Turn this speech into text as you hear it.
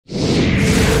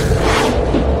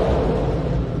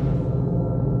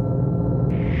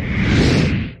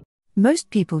Most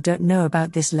people don't know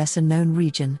about this lesser-known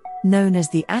region, known as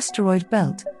the Asteroid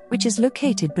Belt, which is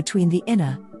located between the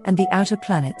inner and the outer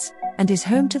planets, and is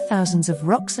home to thousands of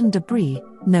rocks and debris,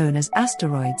 known as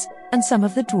asteroids, and some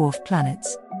of the dwarf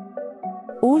planets.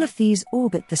 All of these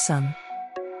orbit the Sun.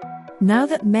 Now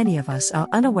that many of us are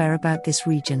unaware about this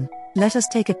region, let us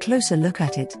take a closer look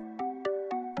at it.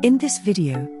 In this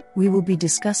video, we will be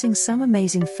discussing some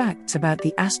amazing facts about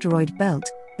the asteroid belt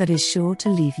that is sure to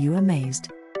leave you amazed.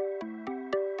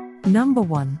 Number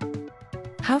 1.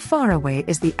 How far away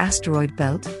is the asteroid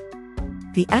belt?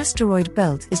 The asteroid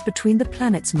belt is between the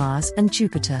planets Mars and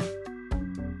Jupiter.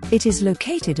 It is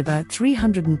located about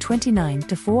 329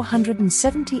 to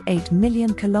 478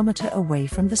 million kilometers away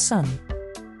from the Sun.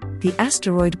 The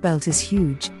asteroid belt is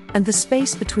huge, and the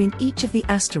space between each of the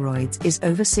asteroids is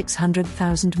over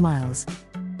 600,000 miles.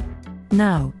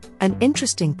 Now, an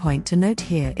interesting point to note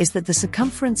here is that the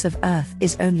circumference of Earth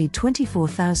is only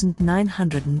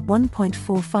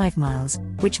 24,901.45 miles,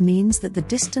 which means that the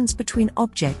distance between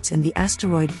objects in the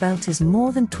asteroid belt is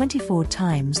more than 24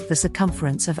 times the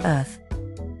circumference of Earth.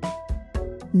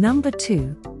 Number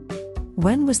 2.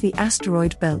 When was the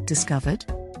asteroid belt discovered?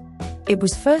 It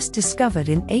was first discovered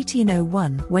in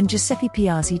 1801 when Giuseppe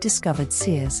Piazzi discovered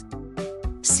Ceres.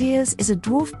 Ceres is a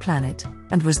dwarf planet,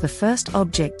 and was the first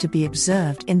object to be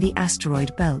observed in the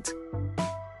asteroid belt.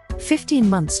 15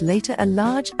 months later, a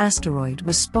large asteroid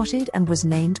was spotted and was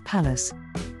named Pallas.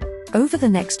 Over the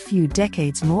next few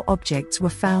decades, more objects were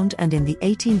found, and in the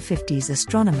 1850s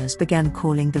astronomers began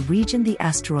calling the region the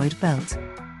asteroid belt.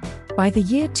 By the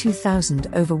year 2000,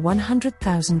 over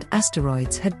 100,000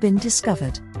 asteroids had been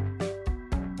discovered.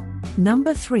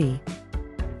 Number 3.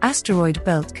 Asteroid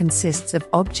belt consists of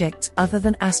objects other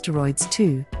than asteroids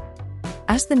too.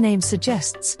 As the name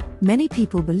suggests, many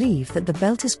people believe that the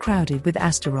belt is crowded with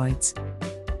asteroids.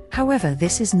 However,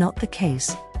 this is not the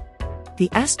case. The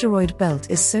asteroid belt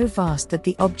is so vast that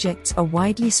the objects are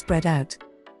widely spread out.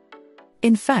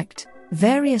 In fact,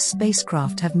 various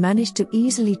spacecraft have managed to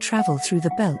easily travel through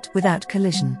the belt without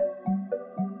collision.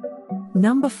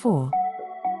 Number 4.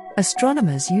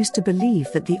 Astronomers used to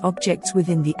believe that the objects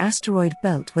within the asteroid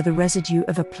belt were the residue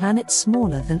of a planet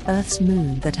smaller than Earth's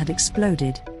moon that had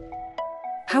exploded.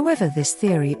 However, this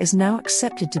theory is now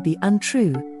accepted to be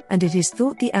untrue, and it is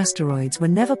thought the asteroids were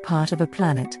never part of a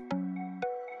planet.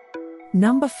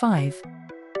 Number 5.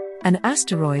 An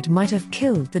asteroid might have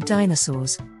killed the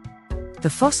dinosaurs. The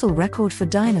fossil record for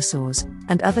dinosaurs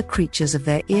and other creatures of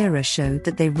their era showed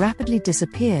that they rapidly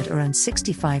disappeared around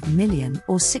 65 million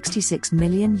or 66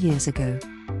 million years ago.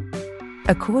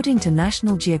 According to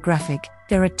National Geographic,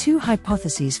 there are two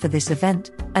hypotheses for this event: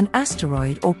 an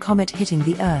asteroid or comet hitting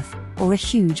the Earth, or a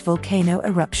huge volcano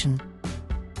eruption.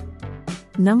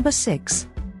 Number 6.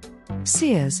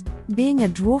 Ceres, being a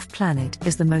dwarf planet,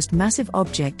 is the most massive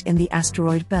object in the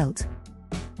asteroid belt.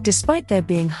 Despite there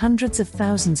being hundreds of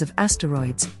thousands of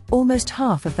asteroids, almost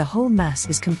half of the whole mass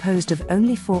is composed of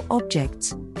only 4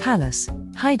 objects: Pallas,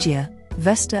 Hygiea,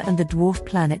 Vesta, and the dwarf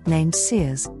planet named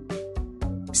Ceres.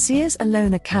 Ceres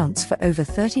alone accounts for over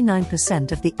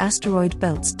 39% of the asteroid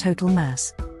belt's total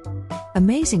mass.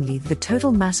 Amazingly, the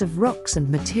total mass of rocks and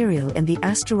material in the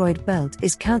asteroid belt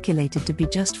is calculated to be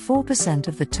just 4%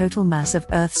 of the total mass of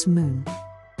Earth's moon.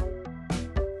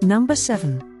 Number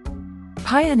 7.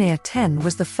 Pioneer 10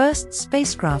 was the first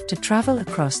spacecraft to travel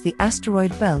across the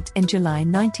asteroid belt in July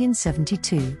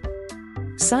 1972.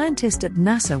 Scientists at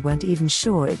NASA weren't even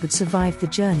sure it would survive the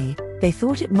journey. They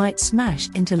thought it might smash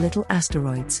into little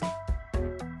asteroids.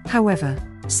 However,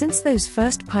 since those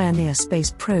first Pioneer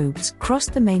space probes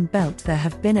crossed the main belt, there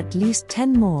have been at least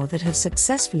 10 more that have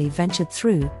successfully ventured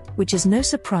through, which is no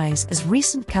surprise, as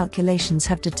recent calculations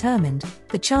have determined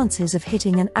the chances of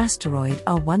hitting an asteroid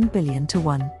are 1 billion to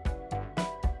 1.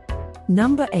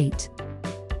 Number 8.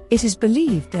 It is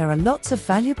believed there are lots of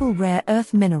valuable rare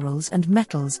earth minerals and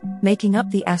metals making up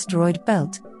the asteroid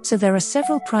belt, so there are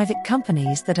several private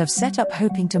companies that have set up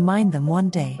hoping to mine them one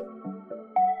day.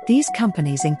 These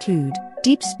companies include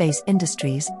Deep Space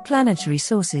Industries, Planetary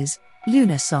Sources,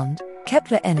 Lunasonde,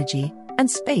 Kepler Energy,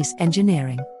 and Space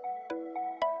Engineering.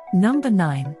 Number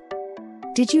 9.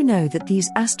 Did you know that these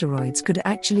asteroids could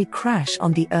actually crash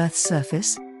on the Earth's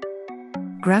surface?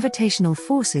 Gravitational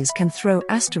forces can throw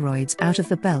asteroids out of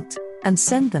the belt and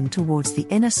send them towards the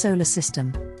inner solar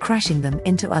system, crashing them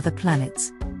into other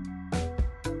planets.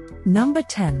 Number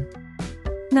 10.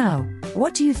 Now,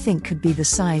 what do you think could be the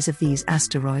size of these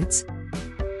asteroids?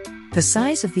 The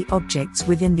size of the objects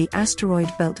within the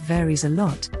asteroid belt varies a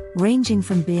lot, ranging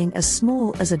from being as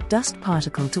small as a dust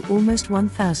particle to almost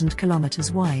 1,000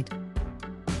 kilometers wide.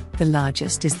 The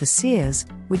largest is the Sears,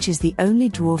 which is the only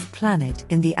dwarf planet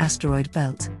in the asteroid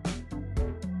belt.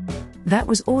 That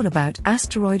was all about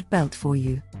Asteroid Belt for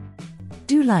you.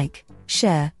 Do like,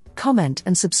 share, comment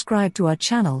and subscribe to our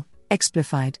channel,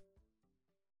 Explified.